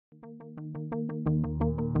Welcome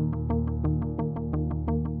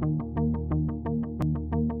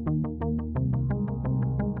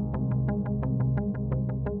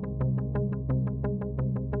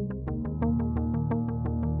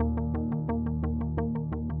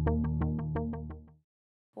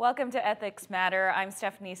to Ethics Matter. I'm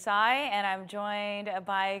Stephanie Tsai, and I'm joined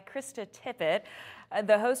by Krista Tippett,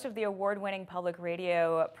 the host of the award-winning public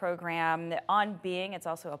radio program On Being. It's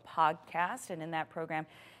also a podcast, and in that program,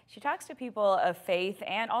 she talks to people of faith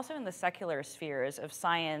and also in the secular spheres of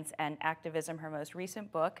science and activism. Her most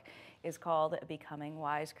recent book is called Becoming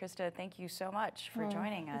Wise. Krista, thank you so much for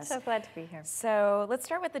joining us. I'm so glad to be here. So let's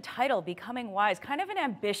start with the title, Becoming Wise. Kind of an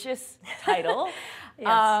ambitious title.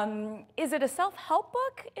 Yes. Is it a self-help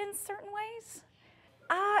book in certain ways?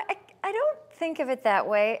 I don't think of it that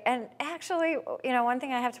way. And actually, one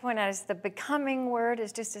thing I have to point out is the becoming word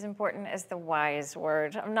is just as important as the wise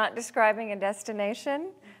word. I'm not describing a destination.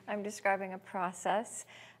 I'm describing a process.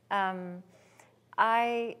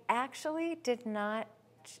 I actually did not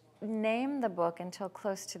name the book until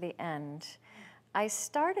close to the end. I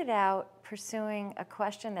started out pursuing a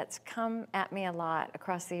question that's come at me a lot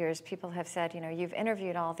across the years. People have said, you've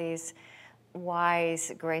interviewed all these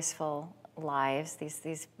wise, graceful lives,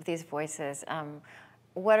 these voices. Are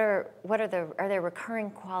there recurring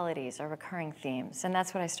qualities or recurring themes? And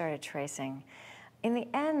that's what I started tracing. In the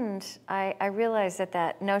end, I realized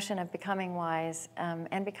that notion of becoming wise,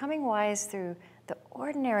 and becoming wise through the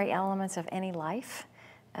ordinary elements of any life,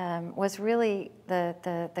 was really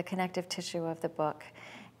the connective tissue of the book.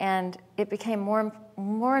 And it became more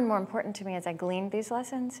and more important to me as I gleaned these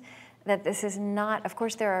lessons, that this is not, of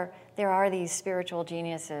course there are these spiritual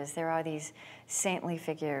geniuses, there are these saintly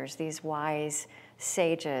figures, these wise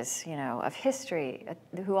sages, of history,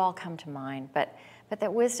 who all come to mind, but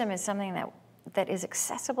that wisdom is something that is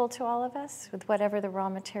accessible to all of us with whatever the raw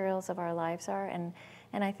materials of our lives are, and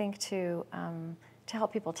I think to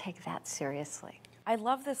help people take that seriously. I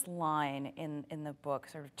love this line in the book,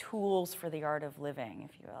 sort of tools for the art of living,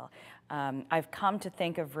 if you will. I've come to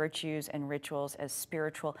think of virtues and rituals as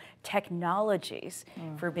spiritual technologies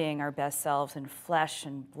for being our best selves in flesh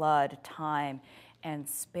and blood, time and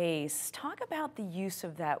space. Talk about the use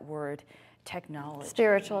of that word, technology.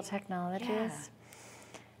 Spiritual technologies. Yeah.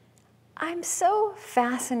 I'm so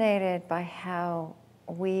fascinated by how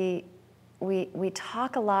we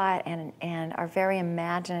talk a lot and are very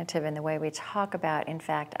imaginative in the way we talk about, in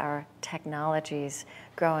fact, our technologies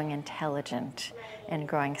growing intelligent and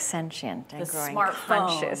growing sentient and growing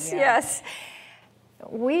conscious. Yeah. Yes.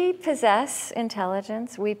 We possess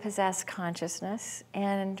intelligence, we possess consciousness,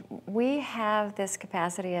 and we have this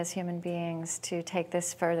capacity as human beings to take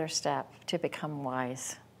this further step to become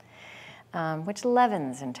wise, which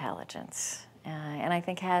leavens intelligence. And I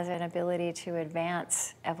think has an ability to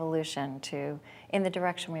advance evolution in the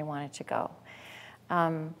direction we want it to go.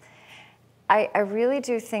 I really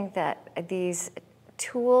do think that these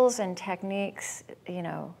tools and techniques,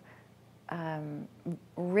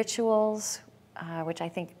 rituals, which I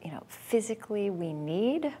think physically we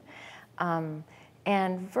need, and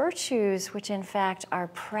virtues, which in fact are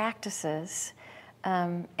practices.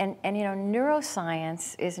 And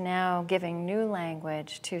neuroscience is now giving new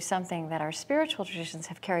language to something that our spiritual traditions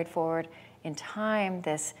have carried forward in time,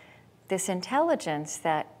 this intelligence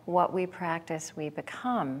that what we practice, we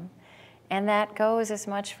become. And that goes as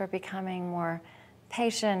much for becoming more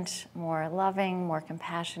patient, more loving, more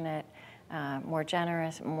compassionate, more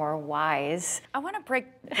generous, more wise. I want to break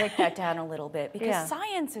that down a little bit, because Yeah.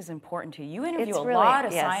 Science is important to you. You interview It's a really, lot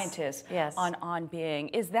of yes, scientists yes. on being.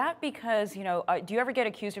 Is that because, do you ever get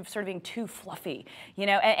accused of sort of being too fluffy?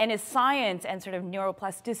 And is science and sort of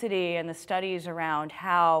neuroplasticity and the studies around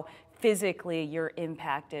how physically you're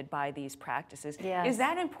impacted by these practices, Yes. is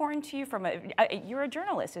that important to you you're a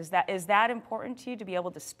journalist, is that important to you to be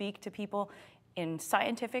able to speak to people in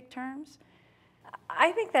scientific terms?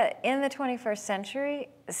 I think that in the 21st century,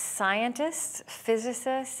 scientists,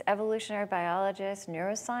 physicists, evolutionary biologists,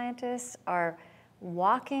 neuroscientists are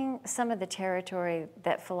walking some of the territory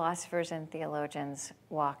that philosophers and theologians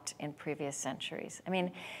walked in previous centuries. I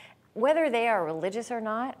mean, whether they are religious or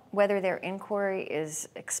not, whether their inquiry is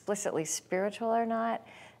explicitly spiritual or not,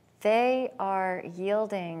 they are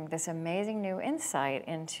yielding this amazing new insight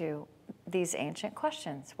into these ancient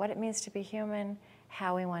questions, what it means to be human,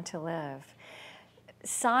 how we want to live.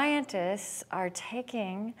 Scientists are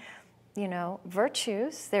taking,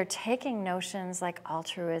 virtues, they're taking notions like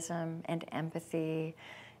altruism and empathy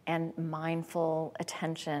and mindful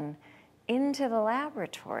attention into the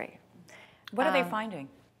laboratory. What are they finding?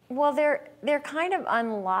 Well, they're kind of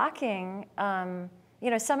unlocking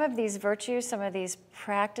some of these virtues, some of these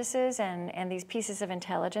practices and these pieces of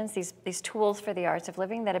intelligence, these tools for the arts of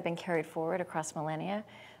living that have been carried forward across millennia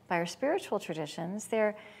by our spiritual traditions,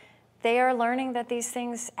 they are learning that these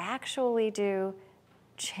things actually do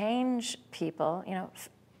change people,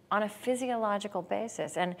 on a physiological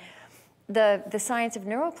basis. And the science of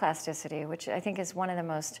neuroplasticity, which I think is one of the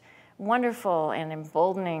most wonderful and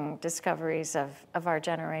emboldening discoveries of our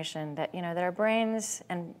generation, that that our brains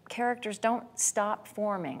and characters don't stop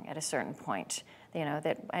forming at a certain point.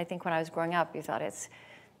 That I think when I was growing up, you thought it's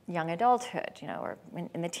young adulthood, or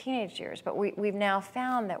in the teenage years. But we've now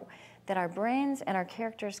found that our brains and our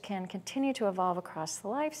characters can continue to evolve across the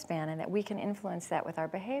lifespan, and that we can influence that with our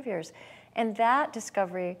behaviors. And that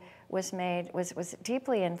discovery was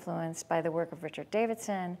deeply influenced by the work of Richard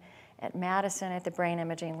Davidson at Madison at the Brain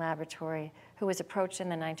Imaging Laboratory, who was approached in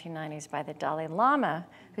the 1990s by the Dalai Lama,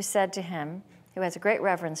 who said to him, who has a great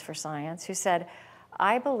reverence for science, who said,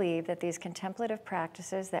 I believe that these contemplative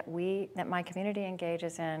practices that my community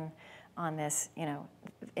engages in on this,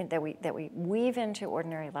 that we weave into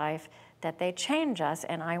ordinary life, that they change us,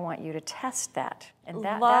 and I want you to test that. And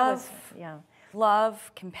that was, yeah.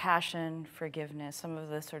 Love, compassion, forgiveness, some of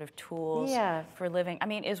the sort of tools for living. I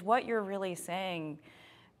mean, is what you're really saying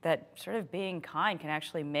that sort of being kind can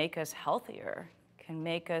actually make us healthier, can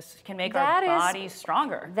make our bodies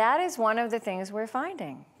stronger? That is one of the things we're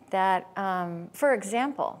finding. That, for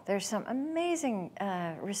example, there's some amazing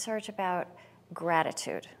research about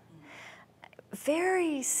gratitude.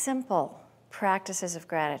 Very simple practices of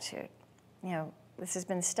gratitude. This has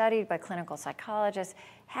been studied by clinical psychologists.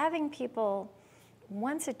 Having people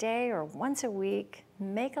once a day or once a week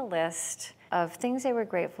make a list of things they were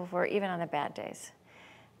grateful for, even on the bad days,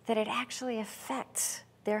 that it actually affects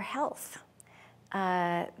their health,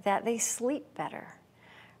 that they sleep better,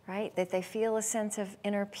 right? That they feel a sense of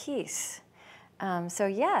inner peace. So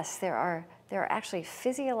yes, there are actually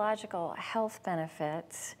physiological health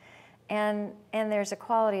benefits, and there's a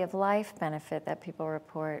quality of life benefit that people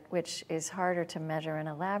report, which is harder to measure in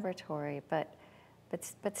a laboratory, but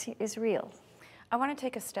is real. I want to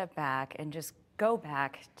take a step back and just go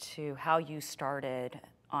back to how you started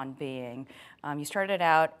on being. You started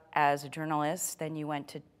out as a journalist, then you went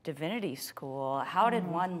to divinity school. How did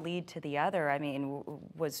one lead to the other? I mean,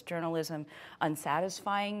 was journalism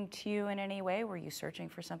unsatisfying to you in any way? Were you searching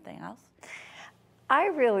for something else? I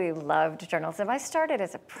really loved journalism. I started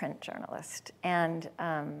as a print journalist, and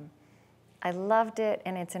I loved it,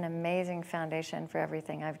 and it's an amazing foundation for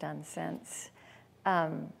everything I've done since.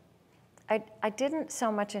 I didn't so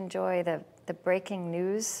much enjoy the breaking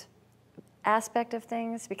news aspect of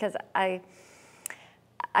things, because I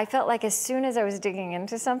felt like as soon as I was digging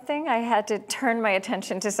into something, I had to turn my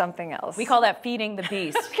attention to something else. We call that feeding the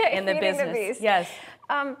beast in the business. The beast. Yes.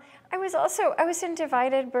 I was in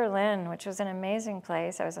divided Berlin, which was an amazing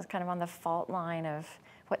place. I was kind of on the fault line of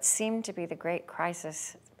what seemed to be the great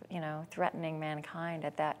crisis, threatening mankind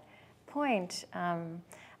at that point.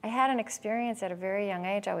 I had an experience at a very young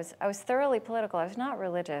age. I was thoroughly political. I was not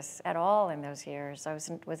religious at all in those years. I was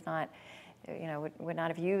not, would not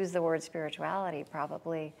have used the word spirituality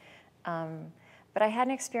probably. But I had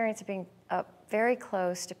an experience of being very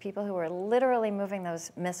close to people who were literally moving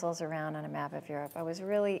those missiles around on a map of Europe. I was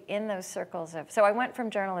really in those circles so I went from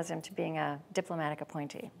journalism to being a diplomatic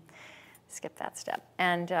appointee. Skip that step.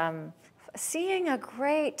 And seeing a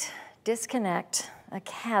great disconnect, a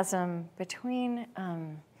chasm between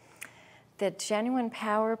the genuine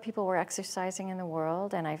power people were exercising in the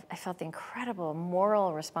world, and I felt the incredible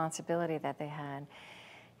moral responsibility that they had,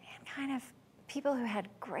 and kind of people who had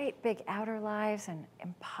great big outer lives and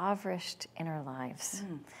impoverished inner lives.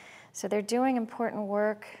 So they're doing important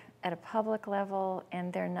work at a public level,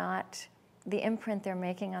 and the imprint they're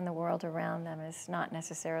making on the world around them is not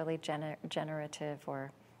necessarily generative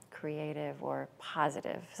or creative or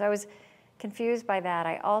positive. So I was confused by that.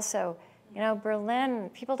 I also, Berlin,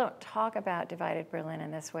 people don't talk about divided Berlin in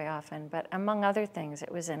this way often, but among other things, it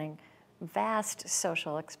was a vast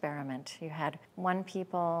social experiment. You had one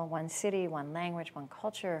people, one city, one language, one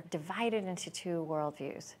culture, divided into two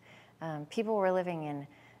worldviews. People were living in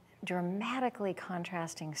dramatically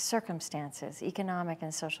contrasting circumstances, economic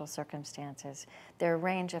and social circumstances. Their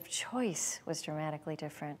range of choice was dramatically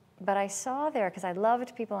different. But I saw there, because I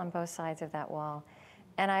loved people on both sides of that wall,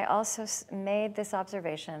 and I also made this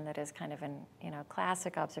observation that is kind of an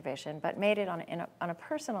classic observation, but made it on a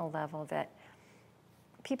personal level, that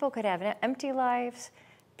people could have empty lives,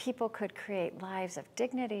 people could create lives of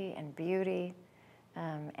dignity and beauty,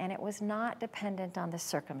 and it was not dependent on the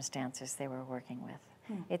circumstances they were working with.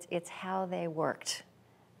 It's how they worked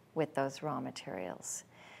with those raw materials.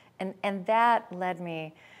 And that led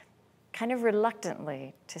me kind of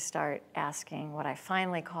reluctantly to start asking what I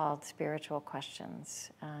finally called spiritual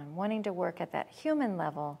questions, wanting to work at that human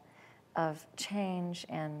level of change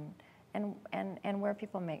and where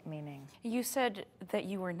people make meaning. You said that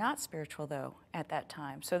you were not spiritual, though, at that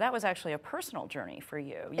time. So that was actually a personal journey for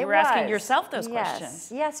you. You were asking yourself those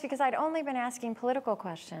questions. Yes, because I'd only been asking political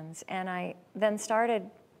questions. And I then started,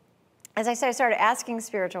 as I said, I started asking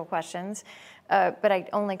spiritual questions, but I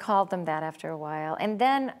only called them that after a while. And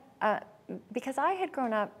then, because I had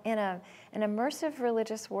grown up in an immersive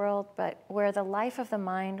religious world, but where the life of the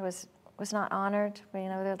mind was not honored,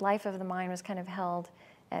 the life of the mind was kind of held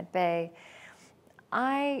at bay.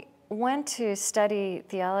 I went to study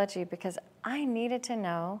theology because I needed to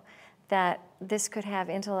know that this could have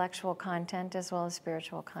intellectual content as well as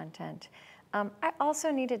spiritual content. I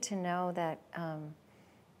also needed to know that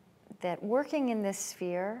that working in this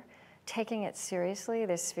sphere, taking it seriously,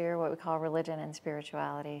 this sphere, what we call religion and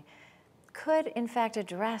spirituality, could in fact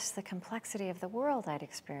address the complexity of the world I'd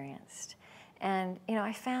experienced. And,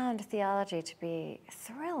 I found theology to be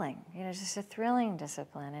thrilling, just a thrilling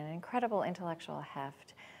discipline, an incredible intellectual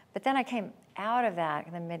heft. But then I came out of that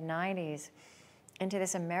in the mid-90s into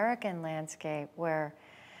this American landscape where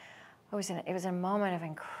it was a moment of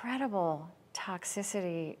incredible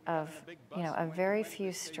toxicity of, of very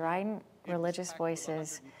few strident religious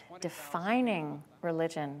voices defining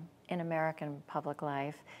religion in American public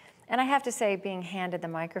life. And I have to say, being handed the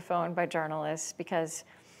microphone by journalists, because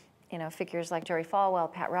figures like Jerry Falwell,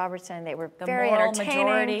 Pat Robertson, they were very entertaining. The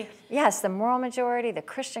Moral Majority. Yes, the Moral Majority, the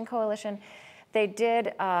Christian Coalition. They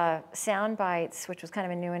did sound bites, which was kind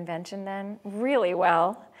of a new invention then, really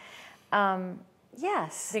well.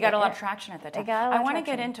 Yes. They got a lot of traction at that time. I want to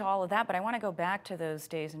get traction. into all of that, but I want to go back to those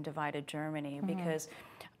days in divided Germany, because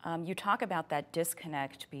you talk about that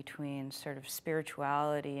disconnect between sort of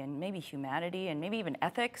spirituality and maybe humanity and maybe even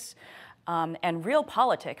ethics. And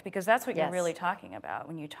realpolitik, because that's what you're really talking about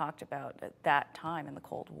when you talked about that time in the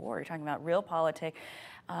Cold War. You're talking about realpolitik.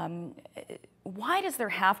 Why does there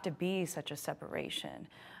have to be such a separation?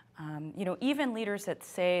 Even leaders that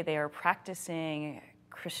say they are practicing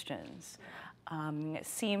Christians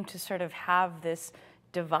seem to sort of have this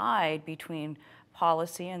divide between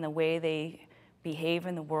policy and the way they behave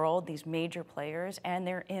in the world, these major players, and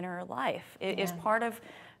their inner life. Is part of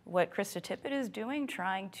what Krista Tippett is doing,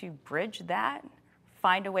 trying to bridge that,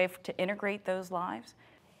 find a way to integrate those lives?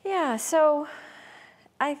 Yeah, so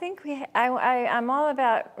I think I'm all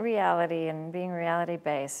about reality and being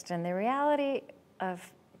reality-based. And the reality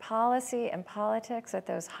of policy and politics at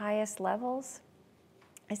those highest levels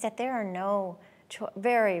is that there are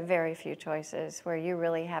very, very few choices where you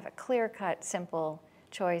really have a clear-cut, simple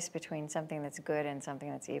choice between something that's good and something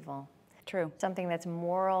that's evil. True. Something that's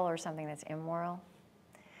moral or something that's immoral.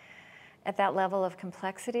 At that level of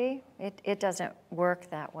complexity, it doesn't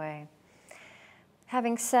work that way.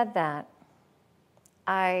 Having said that,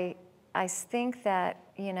 I think that,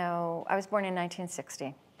 I was born in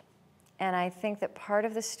 1960, and I think that part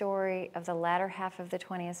of the story of the latter half of the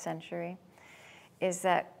 20th century is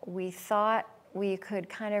that we thought we could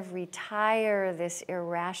kind of retire this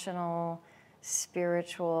irrational,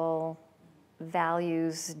 spiritual,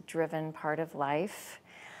 values-driven part of life.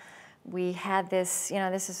 We had this,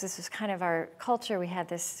 this was kind of our culture. We had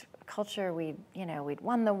this culture. We'd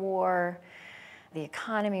won the war. The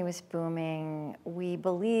economy was booming. We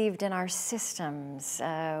believed in our systems.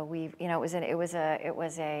 It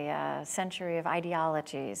was a century of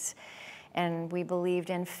ideologies, and we believed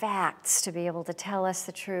in facts to be able to tell us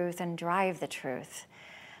the truth and drive the truth.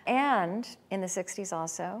 And in the 60s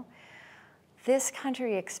also, this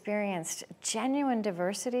country experienced genuine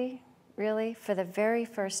diversity. Really, for the very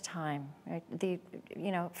first time,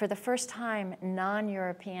 for the first time,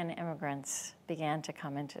 non-European immigrants began to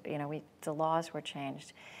come into, the laws were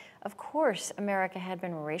changed. Of course, America had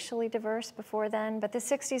been racially diverse before then, but the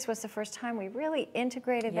 60s was the first time we really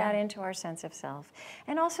integrated that into our sense of self.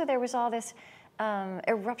 And also there was all this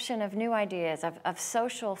eruption of new ideas, of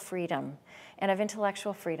social freedom and of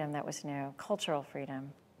intellectual freedom that was new, cultural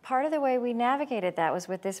freedom. Part of the way we navigated that was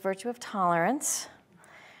with this virtue of tolerance,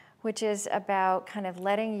 which is about kind of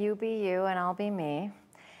letting you be you and I'll be me.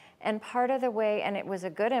 And part of the way, and it was a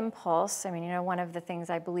good impulse, one of the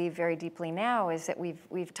things I believe very deeply now is that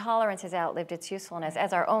tolerance has outlived its usefulness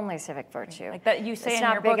as our only civic virtue. Like that you say in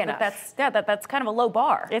your book that's kind of a low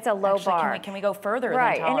bar. It's a low bar. Can we go further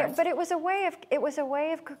than tolerance? But it was a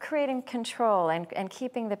way of creating control and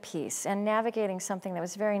keeping the peace and navigating something that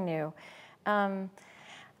was very new.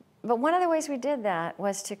 But one of the ways we did that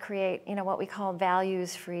was to create, what we call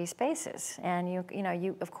values-free spaces. And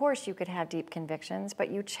you of course, you could have deep convictions,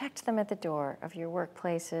 but you checked them at the door of your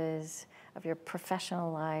workplaces, of your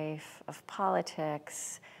professional life, of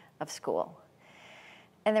politics, of school.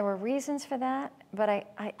 And there were reasons for that, but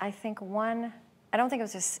I think I don't think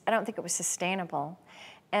it was sustainable,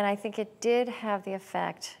 and I think it did have the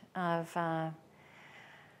effect of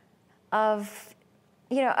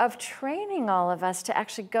training all of us to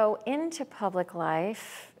actually go into public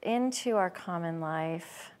life, into our common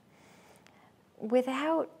life,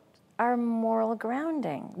 without our moral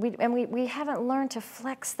grounding. We haven't learned to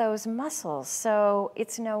flex those muscles. So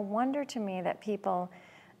it's no wonder to me that people,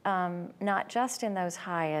 not just in those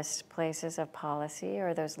highest places of policy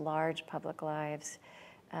or those large public lives,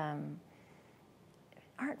 aren't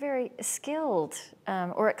very skilled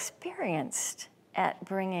or experienced at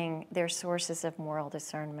bringing their sources of moral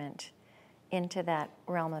discernment into that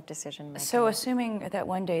realm of decision making. So assuming that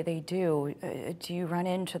one day they do you run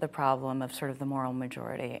into the problem of sort of the moral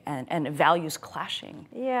majority and values clashing?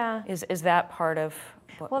 Yeah. Is that part of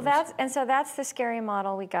what that's the scary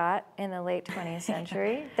model we got in the late 20th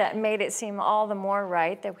century that made it seem all the more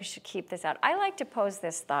right that we should keep this out. I like to pose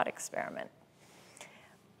this thought experiment.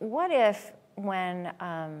 What if when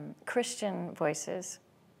Christian voices,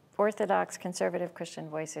 Orthodox conservative Christian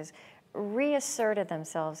voices, reasserted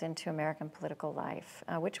themselves into American political life,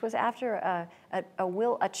 which was after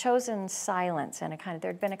a chosen silence and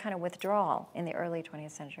there'd been a kind of withdrawal in the early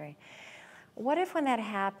 20th century. What if when that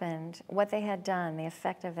happened, what they had done, the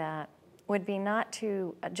effect of that, would be not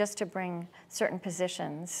to just to bring certain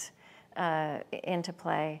positions into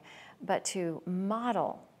play, but to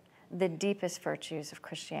model the deepest virtues of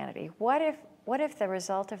Christianity? What if the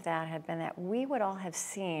result of that had been that we would all have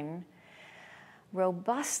seen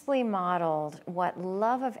robustly modeled what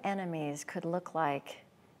love of enemies could look like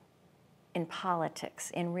in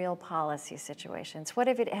politics, in real policy situations? What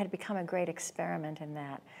if it had become a great experiment in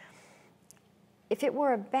that? If it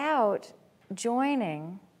were about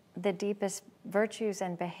joining the deepest virtues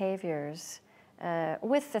and behaviors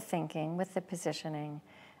with the thinking, with the positioning,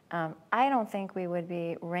 I don't think we would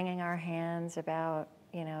be wringing our hands about,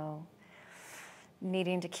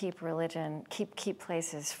 needing to keep religion, keep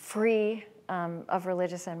places free of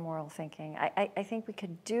religious and moral thinking. I think we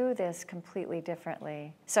could do this completely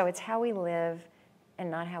differently. So it's how we live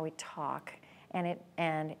and not how we talk, and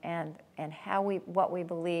what we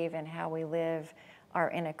believe and how we live are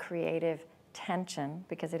in a creative tension,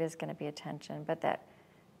 because it is going to be a tension, but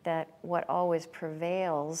that what always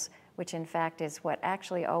prevails, which in fact is what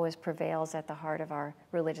actually always prevails at the heart of our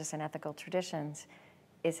religious and ethical traditions,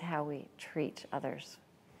 is how we treat others.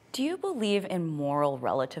 Do you believe in moral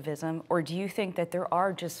relativism, or do you think that there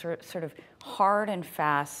are just sort of hard and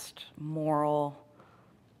fast moral,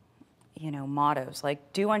 mottos,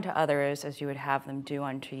 like do unto others as you would have them do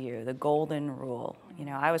unto you, the golden rule?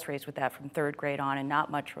 I was raised with that from 3rd grade on, and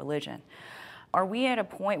not much religion. Are we at a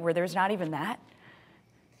point where there's not even that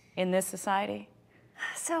in this society?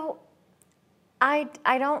 So I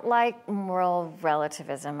don't like moral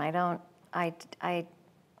relativism.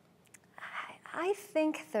 I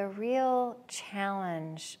think the real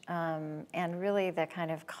challenge and really the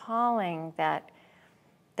kind of calling that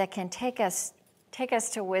can take us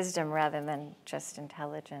to wisdom rather than just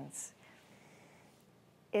intelligence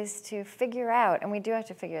is to figure out, and we do have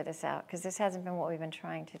to figure this out because this hasn't been what we've been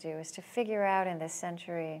trying to do, is to figure out in this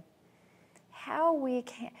century how we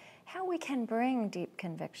can bring deep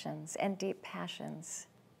convictions and deep passions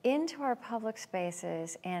into our public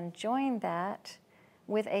spaces and join that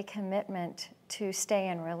with a commitment to stay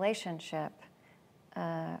in relationship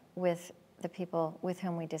with the people with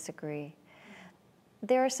whom we disagree.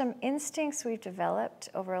 There are some instincts we've developed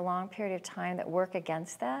over a long period of time that work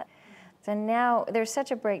against that. So now there's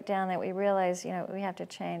such a breakdown that we realize, we have to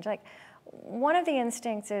change. Like, one of the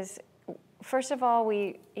instincts is, first of all,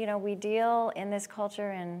 we deal in this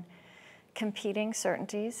culture in competing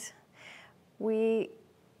certainties. We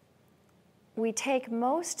take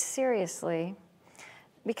most seriously,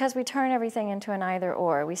 because we turn everything into an either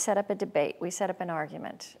or. We set up a debate, we set up an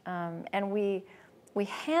argument, and we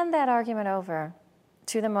hand that argument over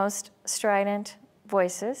to the most strident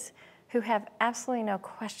voices who have absolutely no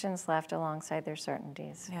questions left alongside their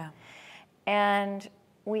certainties. Yeah. And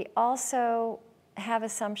we also have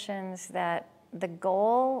assumptions that the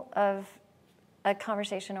goal of a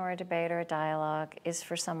conversation or a debate or a dialogue is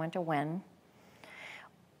for someone to win,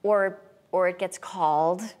 or it gets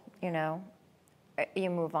called, you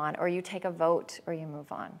move on, or you take a vote, or you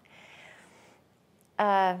move on.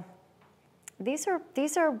 These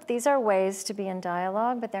are ways to be in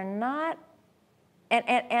dialogue, but they're not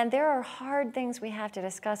And there are hard things we have to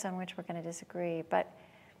discuss on which we're going to disagree, but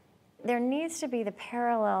there needs to be the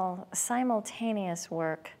parallel, simultaneous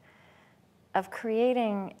work of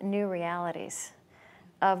creating new realities,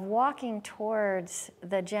 of walking towards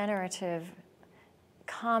the generative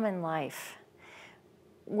common life,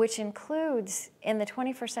 which includes, in the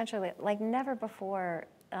 21st century, like never before,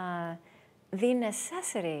 the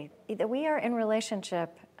necessity that we are in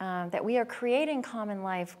relationship, that we are creating common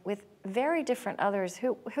life with very different others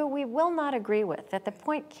who we will not agree with, that the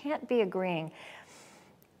point can't be agreeing.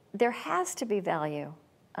 There has to be value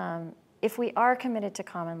if we are committed to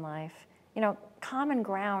common life. You know, common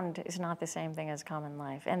ground is not the same thing as common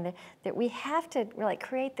life, and that we have to really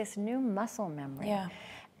create this new muscle memory. Yeah.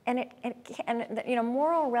 And you know,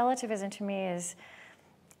 moral relativism to me is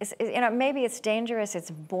you know, maybe it's dangerous, it's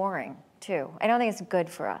boring too. I don't think it's good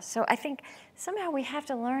for us. So I think somehow we have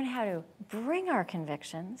to learn how to bring our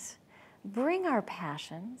convictions, bring our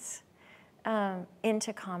passions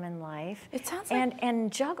into common life. It sounds like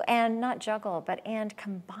and juggle, and not juggle, but and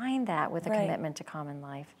combine that with a Right. commitment to common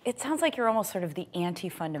life. It sounds like you're almost sort of the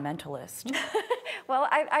anti-fundamentalist. Well,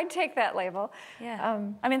 I'd take that label. Yeah.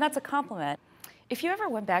 I mean, that's a compliment. If you ever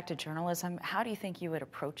went back to journalism, how do you think you would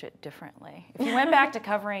approach it differently? If you went back to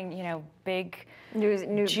covering, you know, big News,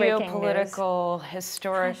 geopolitical,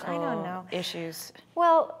 historical Gosh, I don't know. issues?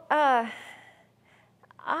 Well,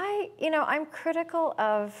 I'm critical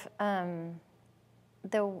of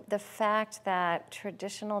the fact that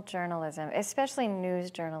traditional journalism, especially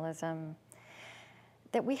news journalism,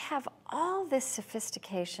 that we have all this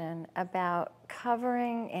sophistication about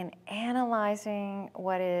covering and analyzing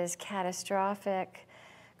what is catastrophic,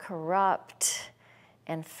 corrupt,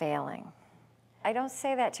 and failing. I don't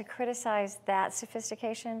say that to criticize that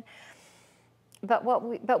sophistication,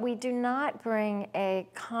 but we do not bring a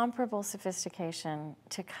comparable sophistication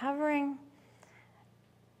to covering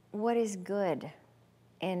what is good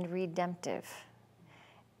and redemptive,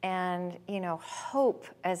 and you know, hope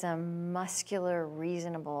as a muscular,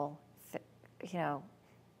 reasonable, you know,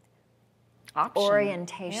 Option.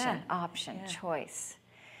 orientation, Yeah. option, Yeah. choice.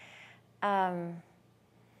 I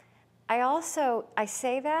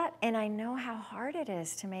say that, and I know how hard it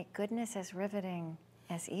is to make goodness as riveting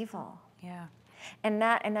as evil. Yeah. And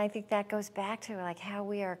I think that goes back to like how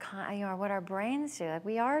we are, you know, what our brains do. Like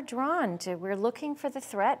we are drawn to, we're looking for the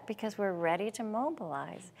threat because we're ready to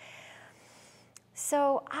mobilize.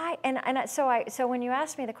 So so when you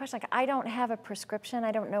ask me the question, like I don't have a prescription.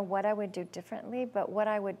 I don't know what I would do differently, but what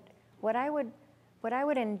I would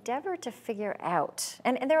endeavor to figure out,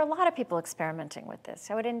 and there are a lot of people experimenting with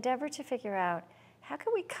this. I would endeavor to figure out how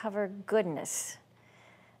can we cover goodness,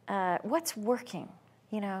 what's working,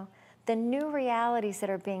 you know, the new realities that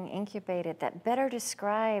are being incubated that better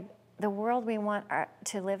describe the world we want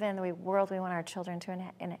to live in, the world we want our children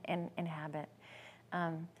to inhabit.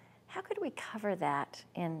 How could we cover that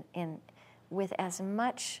with as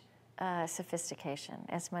much sophistication,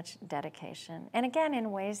 as much dedication, and again in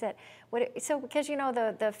ways that because you know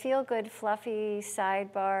the feel-good, fluffy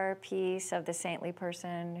sidebar piece of the saintly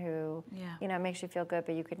person who you know makes you feel good,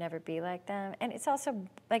 but you could never be like them, and it's also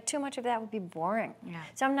like too much of that would be boring. Yeah.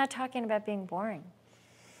 So I'm not talking about being boring.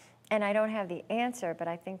 And I don't have the answer, but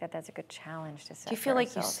I think that that's a good challenge to set. Do you feel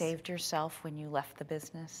like you saved yourself when you left the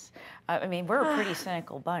business? I mean, we're a pretty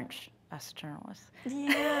cynical bunch, us journalists.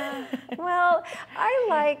 Yeah. Well,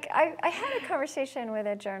 I had a conversation with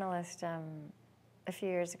a journalist a few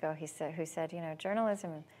years ago. Who said, you know,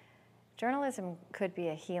 journalism could be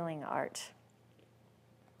a healing art.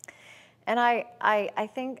 And I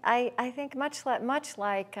think much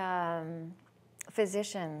like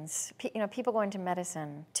physicians, you know, people go into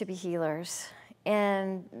medicine to be healers,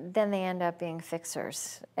 and then they end up being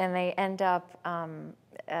fixers, and they end up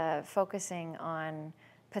focusing on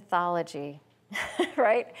pathology,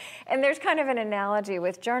 right? And there's kind of an analogy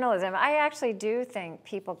with journalism. I actually do think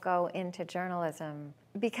people go into journalism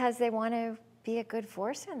because they want to be a good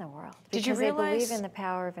force in the world. Did you because realize, they believe in the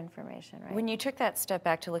power of information, right? When you took that step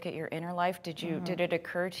back to look at your inner life, did it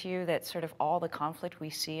occur to you that sort of all the conflict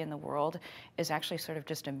we see in the world is actually sort of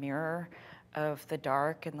just a mirror of the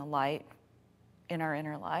dark and the light in our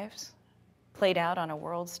inner lives, played out on a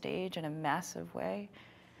world stage in a massive way?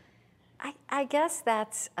 I guess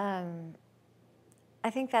that's,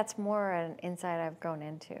 I think that's more an insight I've grown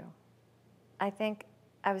into. I think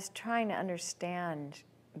I was trying to understand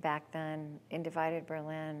back then in divided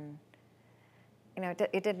Berlin, you know,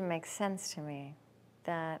 it didn't make sense to me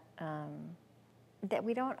that that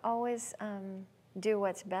we don't always do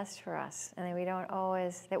what's best for us, and that we don't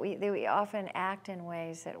always, that we often act in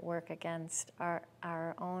ways that work against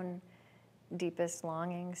our own deepest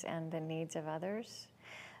longings and the needs of others.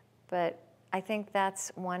 But I think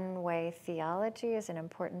that's one way theology is an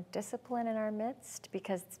important discipline in our midst,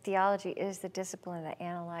 because theology is the discipline that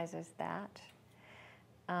analyzes that.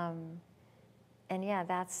 And yeah,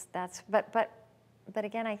 but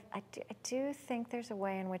again, I do think there's a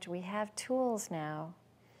way in which we have tools now.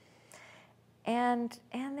 And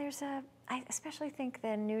there's I especially think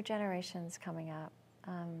the new generations coming up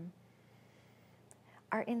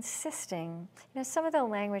are insisting, some of the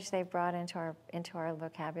language they've brought into our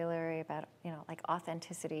vocabulary about, like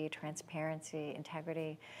authenticity, transparency,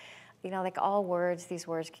 integrity, like all words, these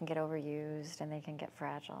words can get overused and they can get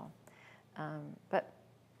fragile.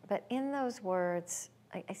 But in those words,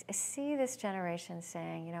 I see this generation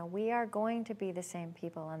saying, we are going to be the same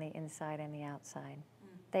people on the inside and the outside.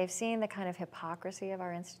 They've seen the kind of hypocrisy of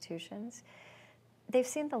our institutions. They've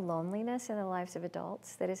seen the loneliness in the lives of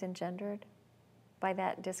adults that is engendered by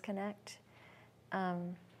that disconnect.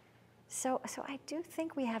 So I do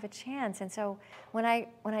think we have a chance. And so when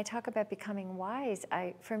I talk about becoming wise,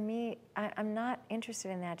 I'm not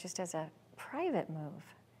interested in that just as a private move.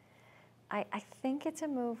 I think it's a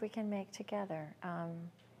move we can make together.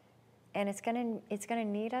 And it's gonna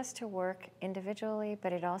need us to work individually,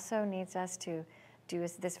 but it also needs us to do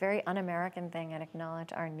this very un-American thing and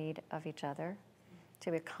acknowledge our need of each other,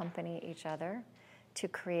 to accompany each other, to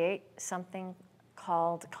create something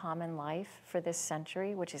called common life for this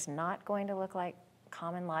century, which is not going to look like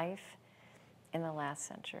common life in the last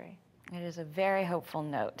century. It is a very hopeful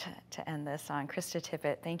note to end this on. Krista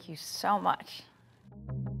Tippett, thank you so much.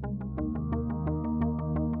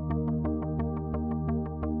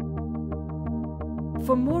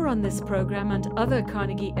 For more on this program and other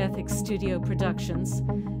Carnegie Ethics Studio productions,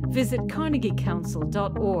 visit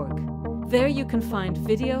carnegiecouncil.org. There you can find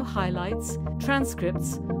video highlights,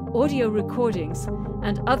 transcripts, audio recordings,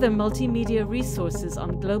 and other multimedia resources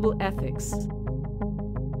on global ethics.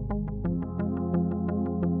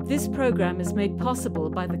 This program is made possible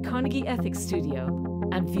by the Carnegie Ethics Studio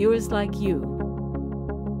and viewers like you.